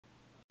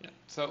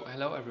So,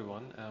 hello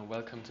everyone,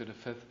 welcome to the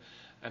fifth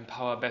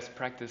Empower Best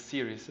Practice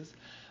series.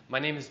 My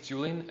name is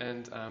Julian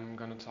and I'm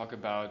going to talk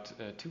about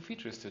two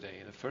features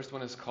today. The first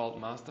one is called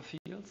Master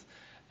Fields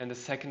and the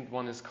second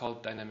one is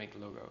called Dynamic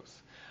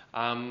Logos.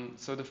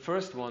 So the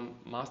first one,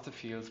 Master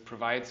Fields,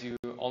 provides you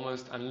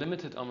almost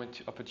unlimited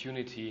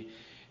opportunity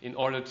in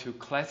order to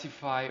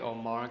classify or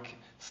mark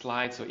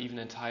slides or even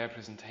entire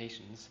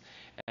presentations.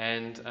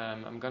 And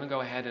I'm going to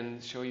go ahead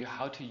and show you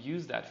how to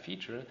use that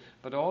feature,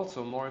 but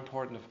also, more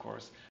important of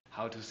course,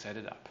 how to set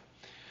it up.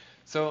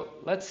 So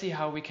let's see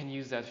how we can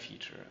use that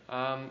feature.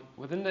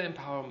 Within the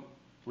Empower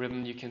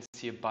ribbon, you can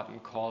see a button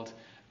called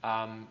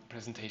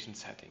Presentation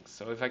Settings.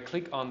 So if I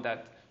click on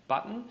that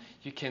button,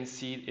 you can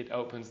see it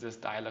opens this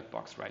dialog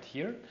box right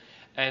here.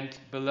 And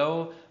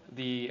below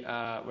the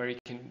where you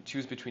can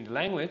choose between the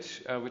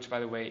language, which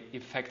by the way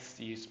affects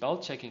the spell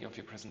checking of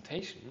your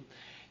presentation,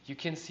 you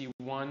can see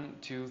 1,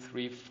 2,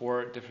 3,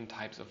 4 different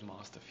types of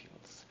master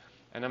fields.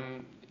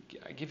 And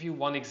I give you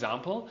one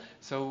example.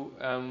 So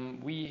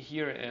we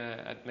here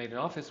at Made in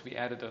Office, we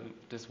added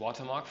this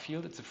watermark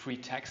field. It's a free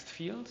text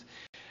field.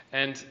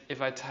 And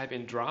if I type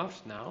in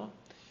draft now,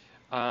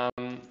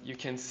 you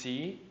can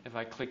see, if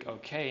I click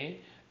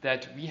OK,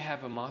 that we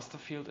have a master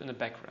field in the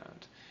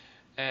background.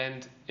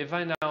 And if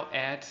I now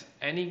add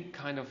any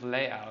kind of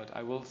layout,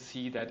 I will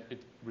see that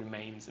it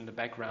remains in the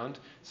background.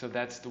 So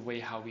that's the way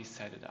how we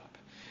set it up.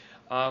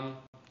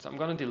 So I'm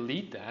going to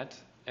delete that,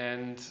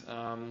 and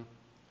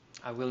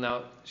I will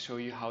now show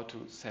you how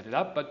to set it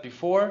up. But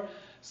before,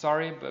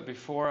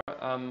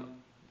 let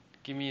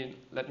me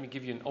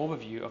give you an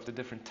overview of the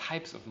different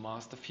types of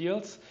master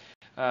fields,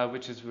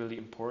 which is really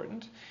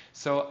important.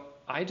 So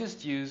I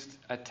just used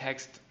a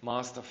text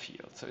master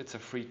field. So it's a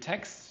free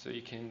text, so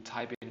you can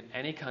type in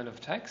any kind of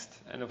text.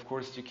 And of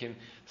course, you can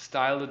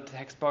style the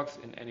text box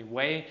in any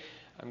way.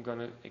 I'm going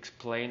to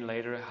explain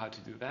later how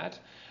to do that.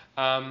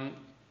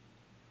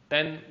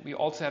 Then we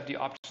also have the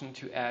option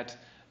to add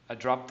a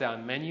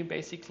drop-down menu,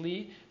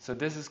 basically. So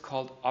this is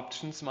called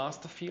Options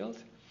Master Field.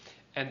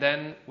 And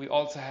then we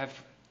also have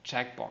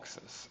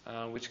checkboxes,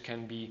 which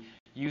can be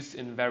used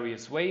in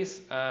various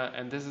ways.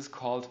 And this is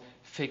called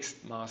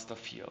Fixed Master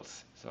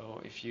Fields. So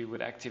if you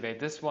would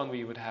activate this one,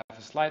 we would have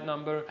a slide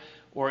number.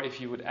 Or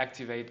if you would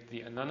activate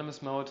the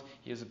anonymous mode,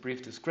 here's a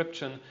brief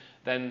description,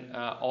 then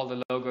all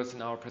the logos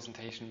in our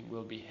presentation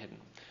will be hidden.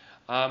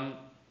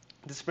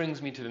 This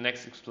brings me to the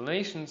next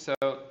explanation. So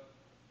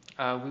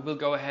we will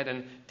go ahead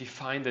and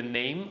define the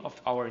name of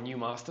our new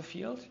master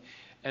field,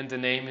 and the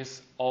name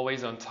is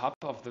always on top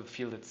of the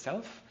field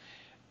itself.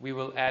 We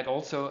will add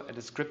also a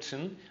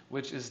description,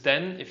 which is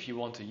then, if you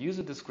want to use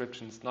a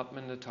description, it's not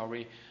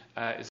mandatory,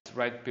 is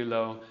right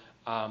below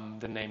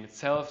the name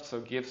itself, so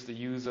it gives the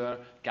user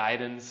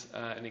guidance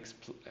and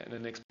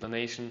an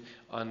explanation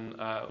on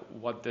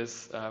what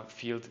this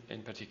field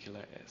in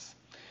particular is.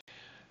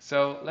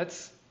 So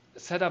let's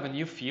set up a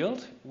new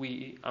field.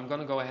 I'm going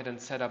to go ahead and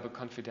set up a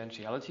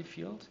confidentiality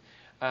field.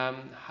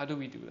 How do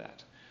we do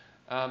that?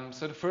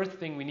 So the first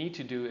thing we need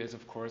to do is,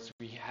 of course,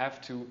 we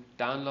have to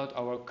download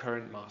our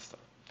current master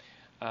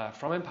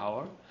from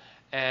Empower,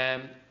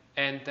 and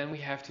then we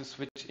have to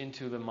switch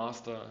into the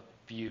master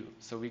view.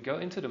 So we go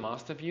into the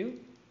master view,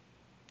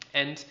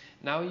 and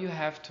now you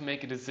have to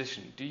make a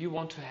decision. Do you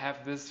want to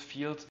have this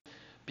field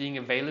being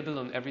available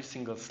on every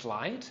single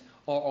slide,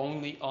 or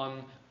only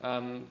on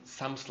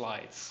some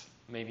slides?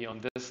 Maybe on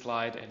this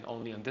slide and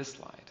only on this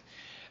slide.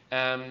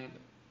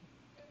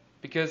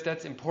 Because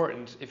that's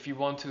important. If you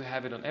want to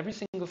have it on every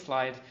single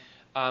slide,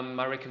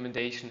 my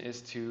recommendation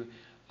is to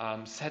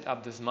set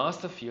up this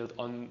master field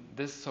on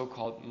this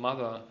so-called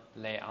mother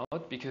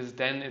layout, because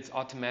then it's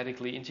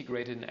automatically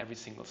integrated in every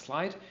single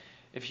slide.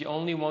 If you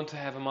only want to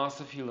have a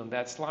master field on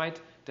that slide,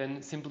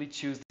 then simply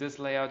choose this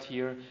layout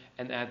here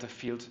and add the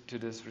field to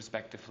this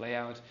respective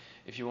layout.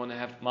 If you want to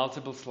have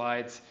multiple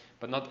slides,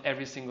 but not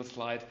every single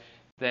slide,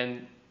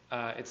 then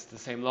it's the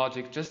same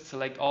logic. Just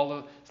select all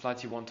the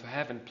slides you want to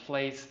have and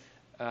place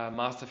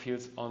master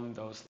fields on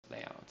those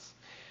layouts.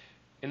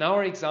 In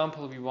our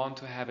example, we want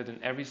to have it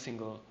in every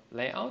single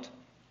layout.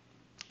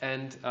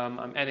 And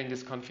I'm adding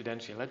this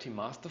confidentiality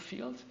master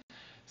field.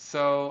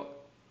 So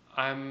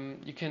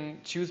you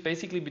can choose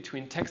basically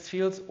between text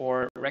fields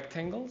or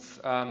rectangles.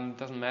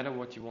 Doesn't matter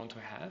what you want to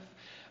have.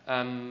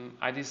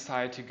 I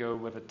decide to go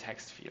with a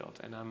text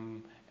field, and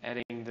I'm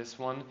adding this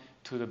one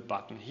to the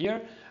button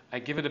here. I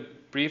give it a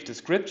brief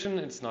description.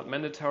 It's not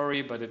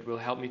mandatory, but it will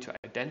help me to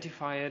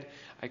identify it.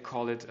 I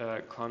call it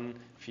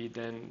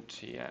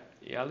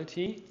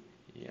confidentiality.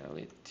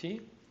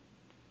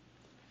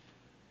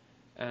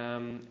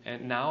 And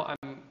now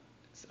I'm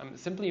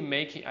simply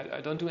making,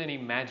 I don't do any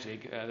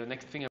magic. The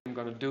next thing I'm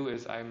going to do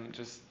is I'm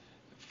just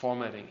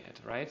formatting it,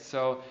 right?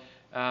 So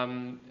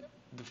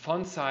the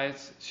font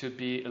size should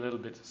be a little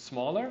bit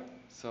smaller.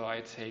 So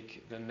I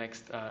take the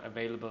next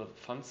available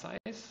font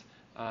size.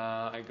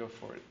 I go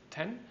for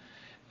 10.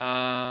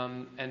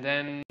 And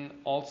then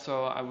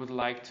also I would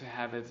like to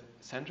have it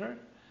centered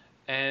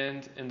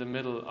and in the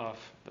middle of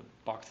the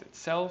box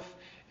itself.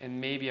 And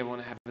maybe I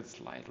want to have it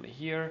slightly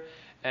here.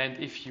 And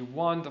if you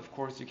want, of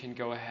course, you can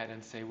go ahead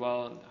and say,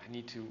 well, I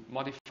need to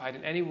modify it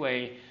in any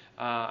way.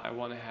 I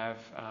want to have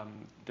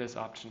this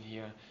option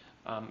here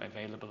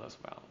available as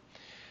well.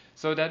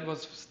 So that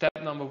was step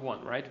number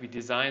one, right? We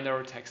designed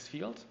our text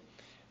field.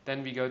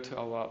 Then we go to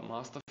our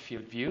master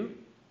field view.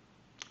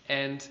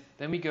 And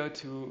then we go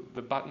to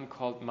the button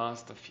called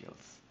master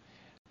fields.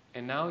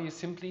 And now you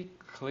simply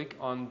click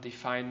on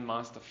define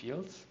master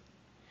fields.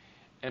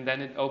 And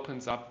then it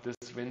opens up this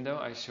window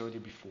I showed you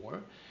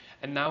before.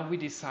 And now we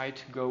decide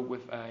to go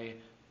with a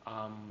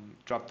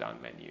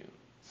drop-down menu.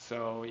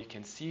 So you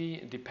can see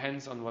it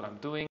depends on what I'm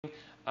doing.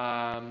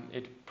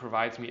 It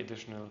provides me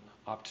additional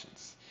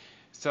options.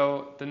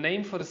 So the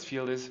name for this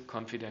field is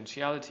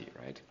confidentiality,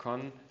 right?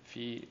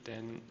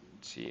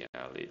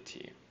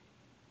 Confidentiality.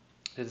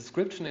 The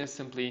description is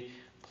simply,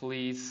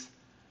 please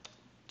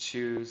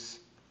choose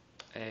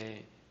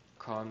a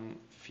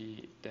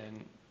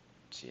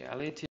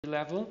confidentiality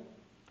level.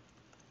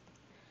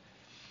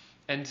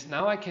 And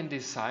now I can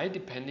decide,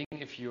 depending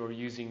if you're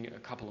using a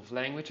couple of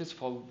languages,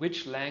 for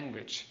which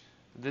language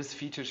this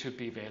feature should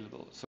be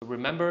available. So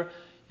remember,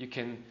 you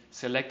can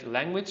select a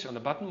language on the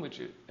button, which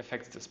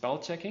affects the spell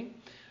checking.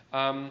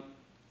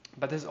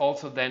 But this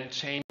also then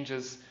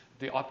changes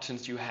the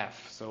options you have.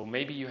 So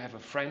maybe you have a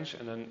French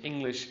and an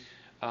English,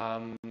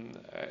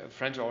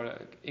 French or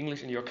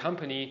English in your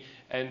company,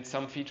 and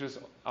some features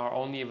are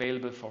only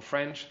available for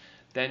French,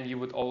 then you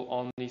would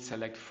only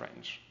select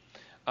French.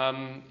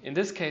 In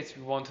this case,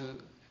 we want to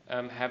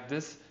have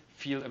this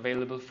field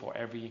available for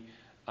every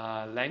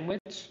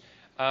language.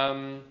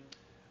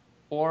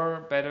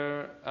 Or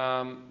better,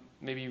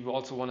 maybe we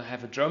also want to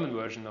have a German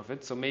version of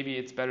it, so maybe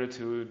it's better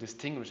to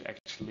distinguish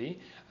actually.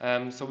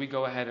 So we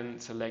go ahead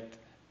and select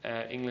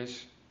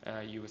English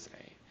USA.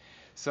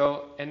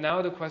 So, and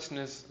now the question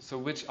is, so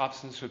which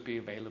options should be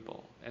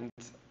available? And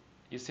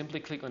you simply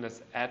click on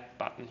this add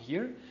button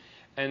here,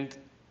 and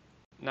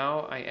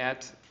now I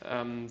add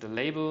the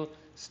label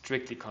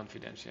strictly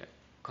confidential.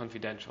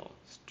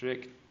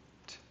 Strictly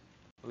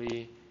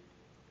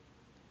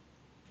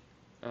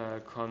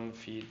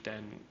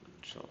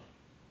confidential.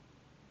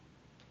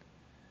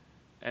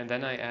 And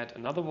then I add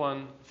another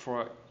one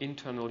for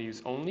internal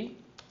use only.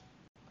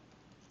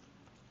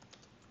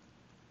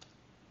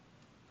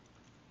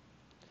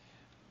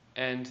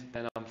 And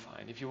then I'm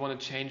fine. If you want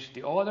to change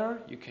the order,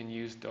 you can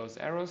use those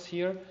arrows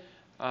here.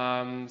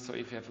 So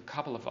if you have a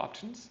couple of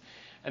options.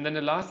 And then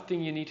the last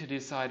thing you need to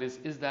decide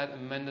is that a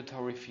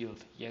mandatory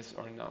field, yes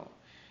or no?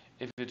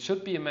 If it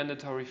should be a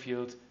mandatory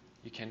field,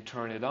 you can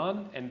turn it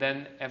on, and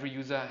then every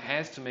user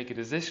has to make a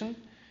decision.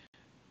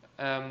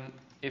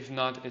 If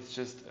not, it's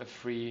just a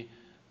free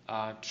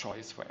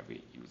choice for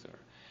every user.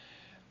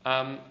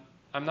 I'm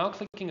now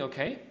clicking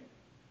OK.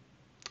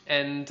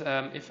 And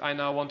if I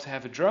now want to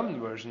have a German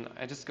version,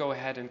 I just go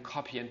ahead and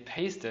copy and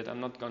paste it.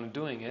 I'm not going to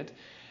doing it.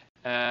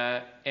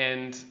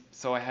 And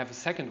so I have a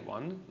second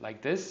one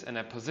like this, and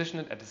I position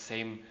it at the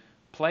same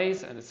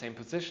place and the same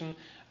position,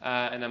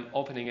 and I'm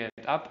opening it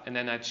up, and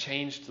then I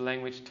change the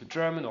language to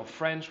German or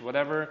French,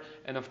 whatever,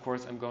 and of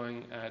course I'm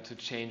going to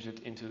change it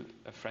into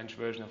a French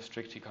version of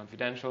strictly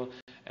confidential,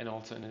 and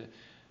also in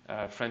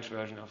a French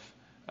version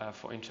of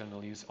for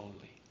internal use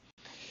only.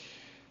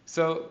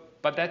 So,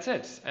 but that's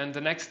it. And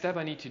the next step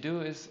I need to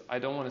do is, I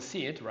don't want to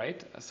see it,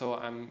 right? So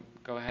I'm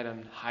go ahead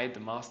and hide the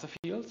master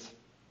fields.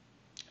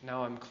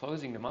 Now I'm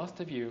closing the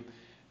master view,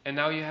 and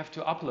now you have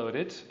to upload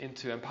it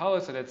into Empower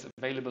so that's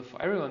available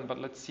for everyone, but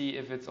let's see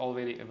if it's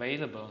already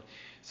available.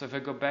 So if I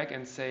go back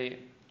and say,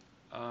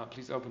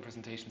 please open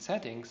presentation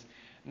settings,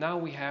 now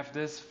we have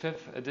this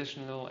fifth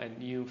additional and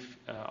new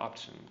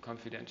option,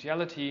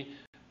 confidentiality,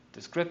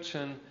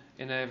 description,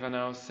 and if I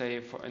now say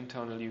for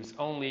internal use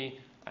only,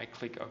 I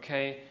click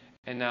OK,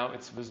 and now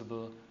it's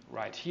visible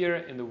right here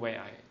in the way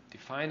I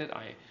defined it.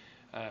 I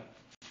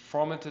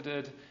formatted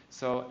it.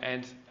 So,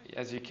 and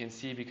as you can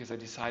see, because I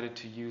decided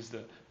to use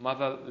the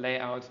mother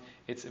layout,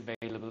 it's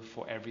available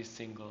for every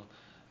single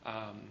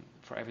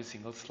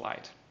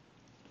slide.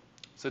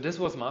 So this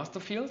was master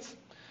fields.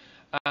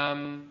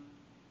 Now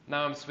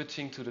I'm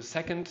switching to the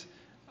second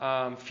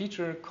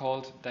feature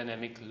called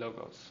dynamic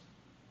logos.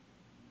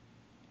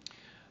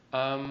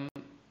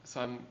 So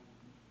I'm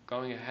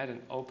going ahead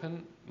and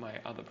open my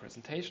other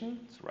presentation.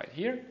 It's right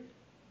here.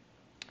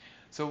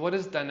 So what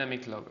is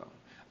dynamic logo?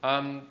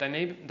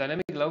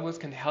 Dynamic logos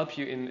can help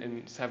you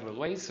in several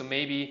ways. So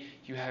maybe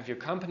you have your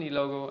company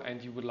logo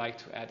and you would like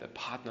to add a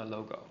partner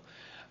logo.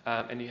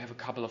 And you have a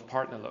couple of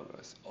partner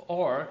logos.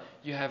 Or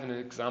you have an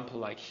example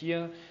like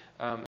here,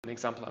 an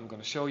example I'm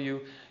going to show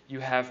you.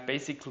 You have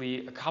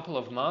basically a couple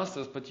of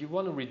masters, but you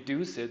want to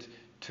reduce it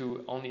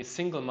to only a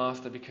single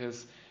master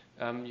because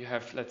you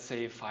have, let's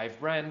say, 5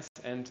 brands,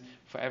 and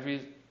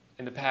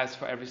in the past,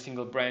 for every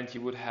single brand,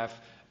 you would have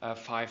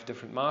 5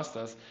 different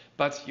masters,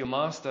 but your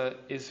master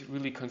is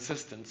really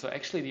consistent. So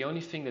actually the only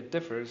thing that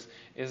differs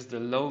is the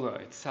logo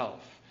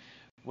itself.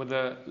 With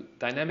the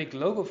dynamic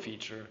logo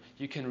feature,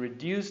 you can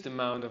reduce the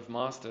amount of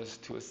masters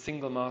to a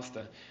single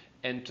master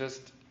and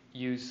just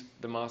use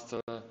the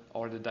master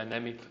or the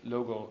dynamic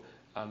logo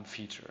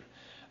feature.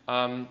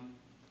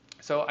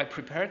 So I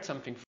prepared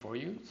something for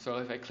you. So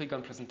if I click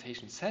on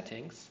presentation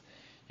settings,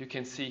 you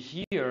can see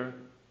here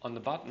on the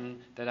button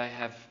that I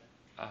have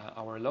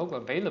our logo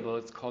available.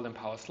 It's called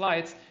Empower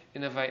Slides.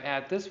 And if I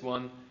add this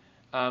one,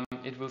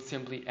 it will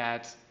simply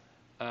adds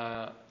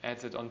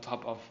it on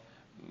top of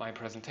my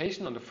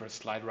presentation on the first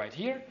slide right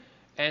here,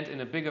 and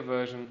in a bigger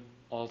version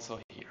also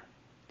here.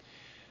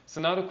 So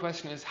now the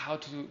question is, how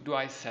do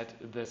I set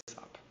this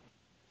up?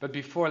 But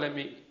before, let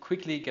me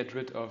quickly get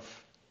rid of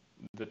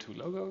the two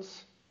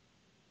logos.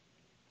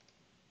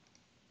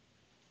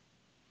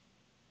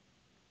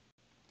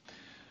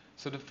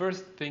 So the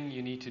first thing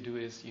you need to do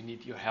is you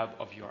need your help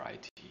of your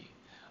IT.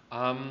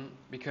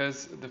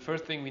 Because the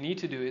first thing we need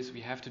to do is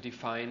we have to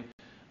define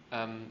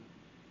a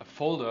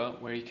folder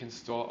where you can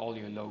store all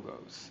your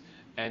logos.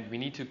 And we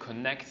need to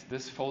connect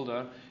this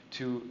folder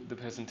to the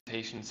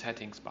presentation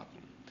settings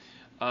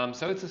button.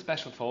 So it's a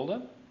special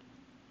folder.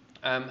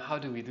 How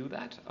do we do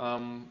that?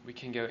 We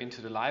can go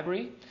into the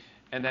library,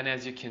 and then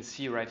as you can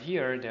see right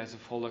here, there's a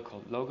folder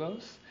called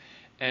logos.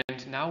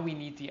 And now we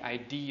need the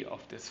ID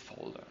of this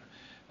folder.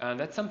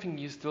 That's something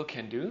you still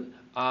can do.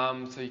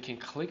 So you can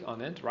click on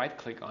it, right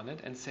click on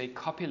it, and say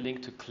copy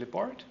link to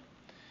clipboard.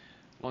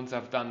 Once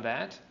I've done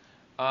that,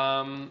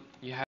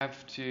 you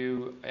have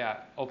to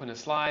open a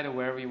slide or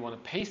wherever you want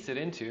to paste it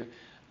into.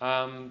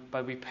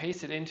 But we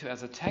paste it into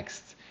as a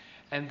text.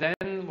 And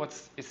then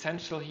what's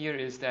essential here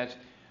is that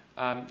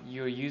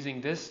you're using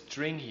this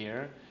string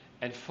here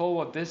and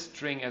forward this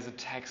string as a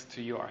text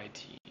to your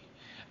IT.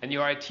 And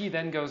your IT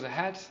then goes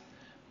ahead,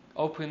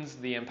 opens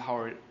the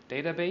Empower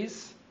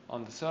database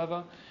on the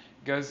server,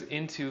 goes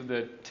into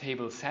the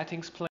table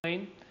settings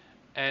plane,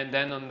 and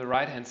then on the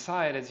right hand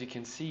side, as you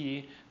can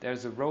see,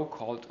 there's a row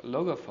called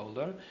logo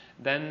folder.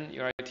 Then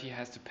your IT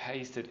has to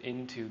paste it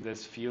into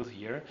this field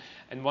here.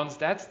 And once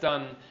that's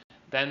done,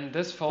 then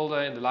this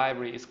folder in the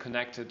library is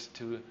connected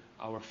to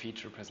our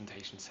feature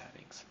presentation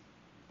settings.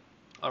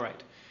 All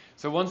right,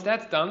 so once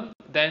that's done,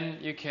 then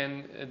you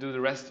can do the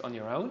rest on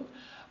your own.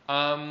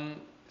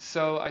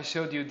 So I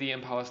showed you the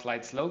Empower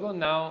Slides logo.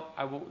 Now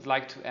I would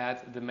like to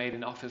add the Made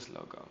in Office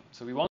logo.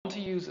 So we want to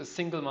use a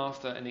single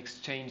master and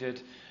exchange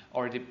it,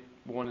 or we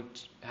want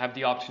to have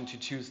the option to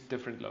choose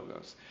different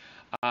logos.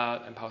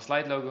 Empower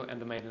Slide logo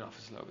and the Made in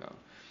Office logo.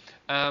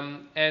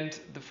 And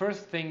the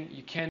first thing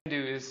you can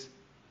do is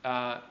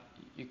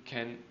you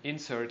can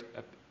insert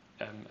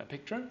a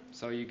picture.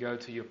 So you go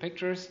to your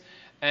pictures,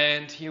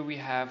 and here we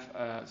have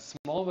a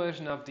small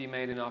version of the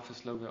Made in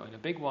Office logo and a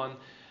big one.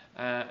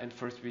 And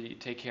first we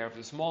take care of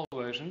the small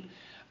version.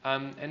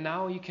 And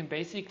now you can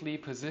basically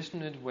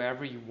position it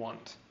wherever you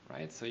want,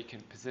 right? So you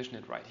can position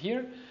it right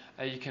here.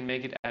 You can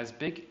make it as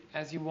big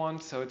as you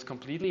want. So it's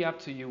completely up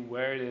to you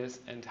where it is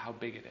and how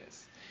big it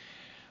is.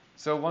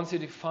 So once you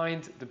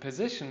defined the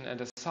position and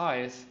the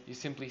size, you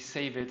simply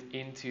save it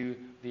into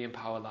the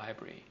Empower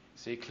library.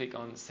 So you click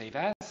on Save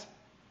As.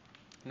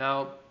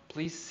 Now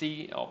please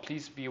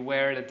be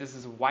aware that this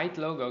is a white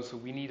logo, so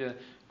we need a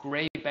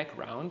gray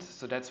background.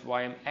 So that's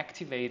why I'm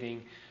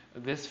activating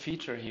this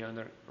feature here on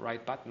the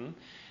right button.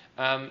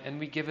 And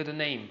we give it a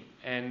name.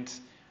 And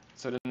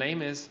so the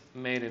name is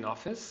Made in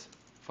Office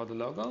for the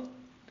logo.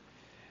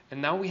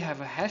 And now we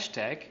have a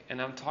hashtag,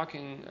 and I'm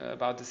talking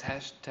about this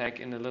hashtag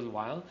in a little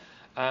while.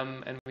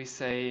 And we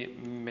say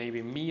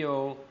maybe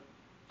Mio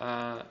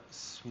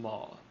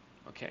small.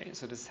 Okay,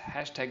 so this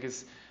hashtag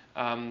is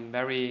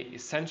very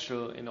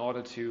essential in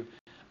order to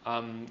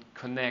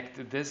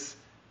connect this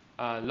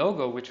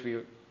logo, which we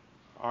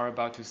are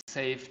about to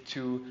save,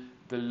 to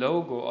the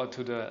logo or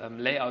to the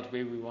layout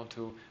where we want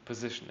to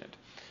position it.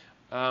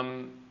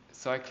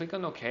 So I click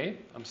on OK.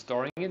 I'm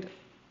storing it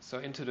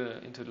into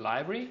the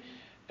library,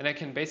 and I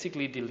can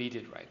basically delete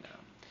it right now.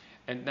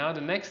 And now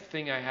the next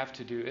thing I have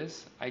to do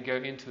is I go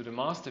into the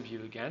master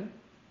view again.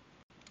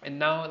 And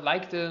now,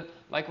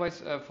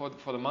 likewise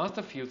for the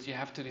master fields, you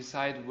have to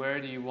decide where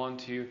do you want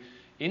to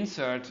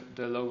insert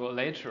the logo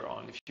later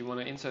on. If you want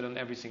to insert on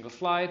every single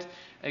slide,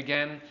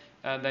 again,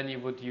 then you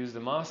would use the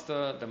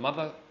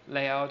mother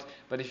layout.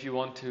 But if you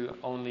want to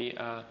only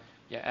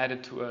add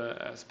it to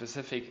a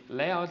specific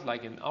layout,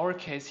 like in our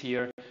case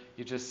here,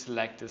 you just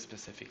select the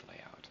specific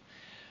layout.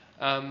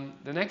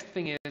 The next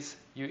thing is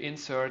you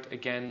insert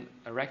again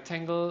a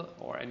rectangle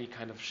or any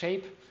kind of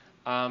shape.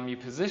 You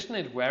position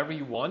it wherever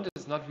you want.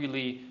 It's not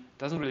really,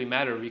 doesn't really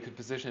matter. We could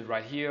position it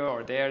right here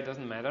or there. It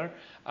doesn't matter.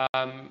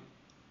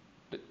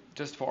 But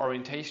just for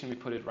orientation, we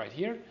put it right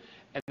here.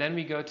 And then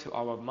we go to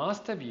our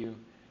master view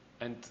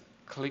and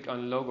click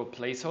on Logo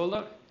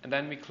Placeholder. And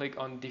then we click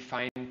on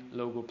Define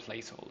Logo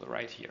Placeholder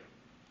right here.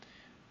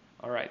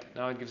 All right.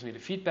 Now it gives me the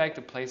feedback.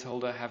 The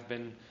placeholder have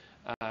been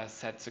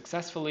set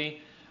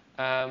successfully.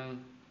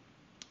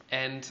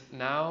 And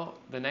now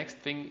the next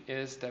thing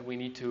is that we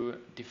need to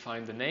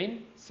define the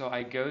name. So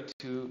I go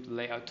to the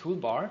Layout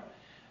toolbar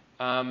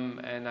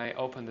and I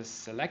open the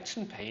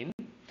selection pane.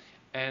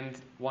 And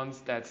once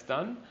that's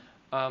done,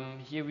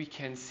 here we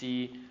can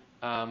see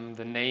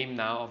the name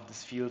now of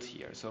this field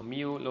here. So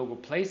Mio logo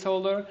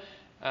placeholder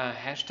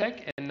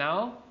hashtag. And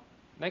now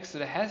next to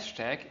the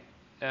hashtag,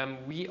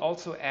 we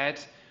also add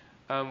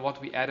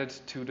what we added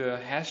to the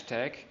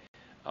hashtag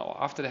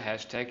or after the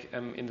hashtag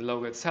in the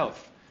logo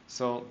itself.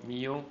 So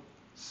Mio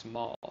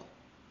small.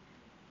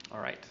 All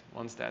right,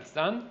 once that's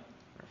done,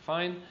 we're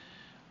fine.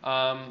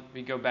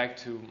 We go back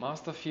to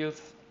master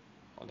fields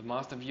or the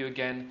master view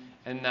again,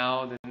 and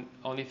now the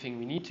only thing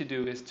we need to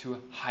do is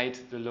to hide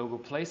the logo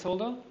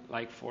placeholder,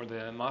 like for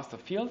the master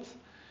field,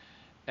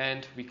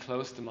 and we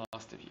close the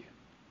master view.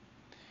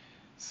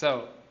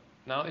 So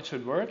now it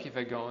should work. If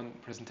I go on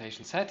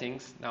presentation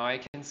settings, now I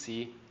can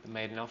see the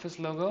Made in Office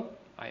logo.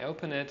 I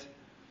open it,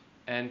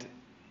 and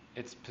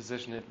it's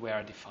positioned where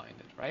I defined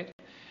it, right?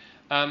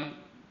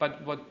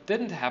 But what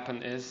didn't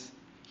happen is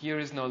here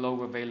is no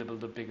logo available,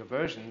 the bigger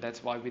version.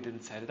 That's why we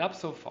didn't set it up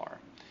so far.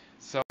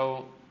 So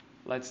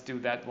let's do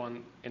that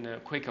one in a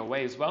quicker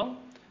way as well.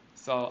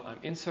 So I'm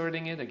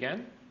inserting it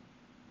again,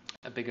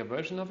 a bigger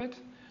version of it.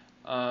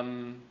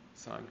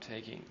 So I'm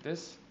taking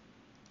this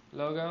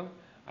logo,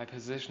 I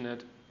position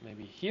it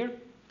maybe here.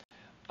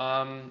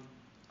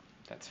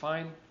 That's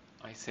fine.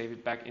 I save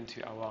it back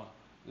into our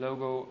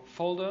logo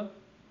folder.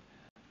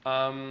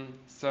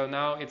 So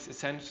now it's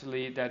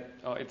essentially that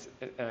it's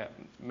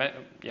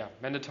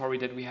mandatory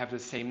that we have the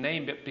same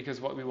name,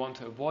 because what we want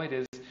to avoid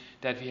is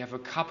that we have a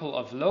couple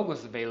of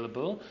logos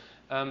available,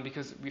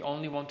 because we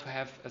only want to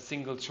have a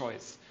single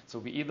choice. So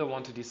we either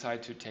want to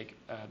decide to take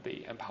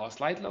the Empower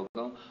Slide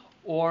logo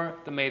or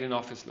the Made in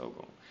Office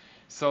logo.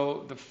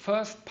 So the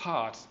first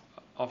part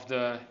of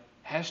the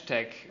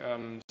hashtag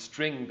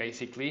string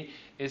basically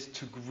is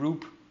to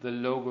group the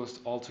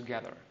logos all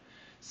together.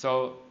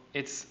 So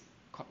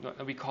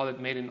we call it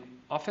Made in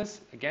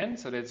Office again,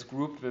 so that's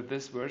grouped with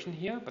this version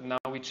here, but now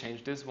we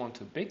change this one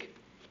to big.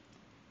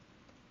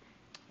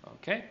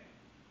 Okay.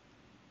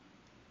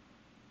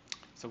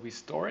 So we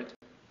store it,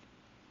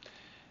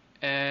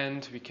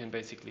 and we can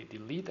basically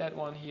delete that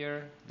one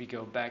here. We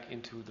go back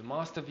into the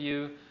master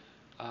view.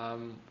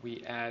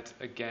 We add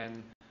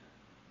again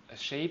a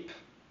shape,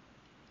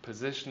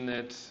 position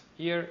it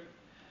here,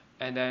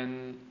 and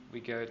then we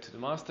go to the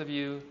master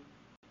view,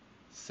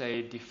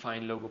 say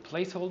define logo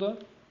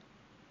placeholder.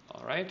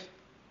 All right,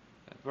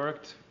 that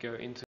worked. Go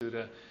into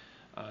the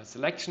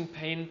selection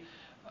pane,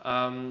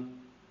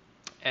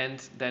 and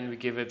then we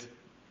give it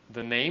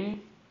the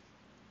name.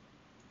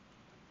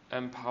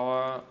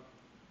 Empower,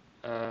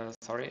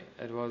 sorry,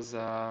 it was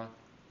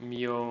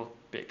Mio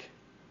Big.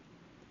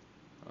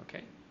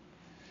 Okay.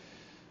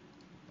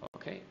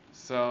 Okay,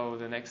 so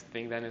the next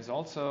thing then is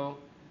also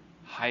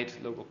hide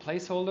logo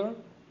placeholder.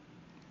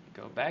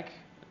 Go back,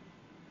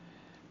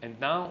 and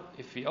now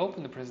if we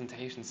open the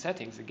presentation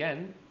settings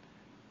again,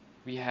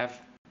 we have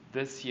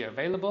this here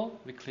available.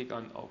 We click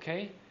on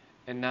OK,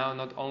 and now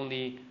not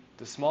only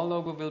the small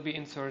logo will be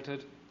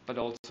inserted, but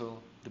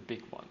also the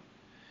big one.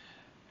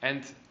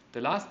 And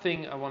the last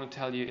thing I want to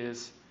tell you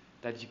is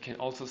that you can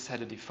also set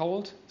a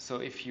default. So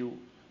if you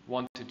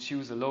want to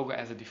choose a logo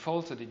as a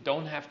default, so they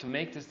don't have to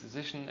make this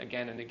decision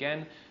again and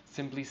again,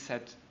 simply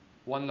set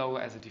one logo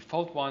as a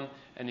default one,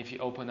 and if you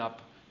open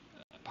up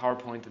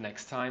PowerPoint the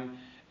next time,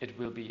 it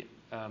will be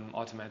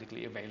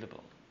automatically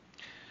available.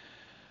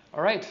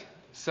 All right,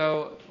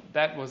 so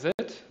that was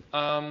it.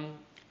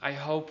 I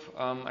hope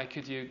I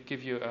could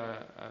give you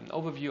an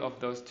overview of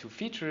those two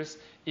features.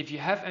 If you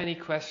have any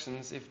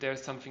questions, if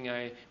there's something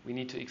we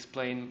need to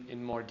explain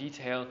in more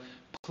detail,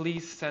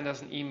 please send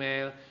us an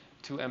email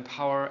to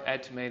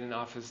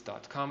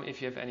empower@madeinoffice.com.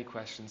 If you have any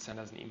questions, send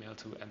us an email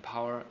to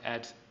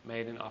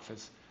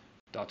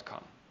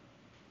empower@madeinoffice.com.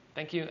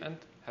 Thank you and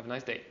have a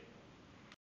nice day.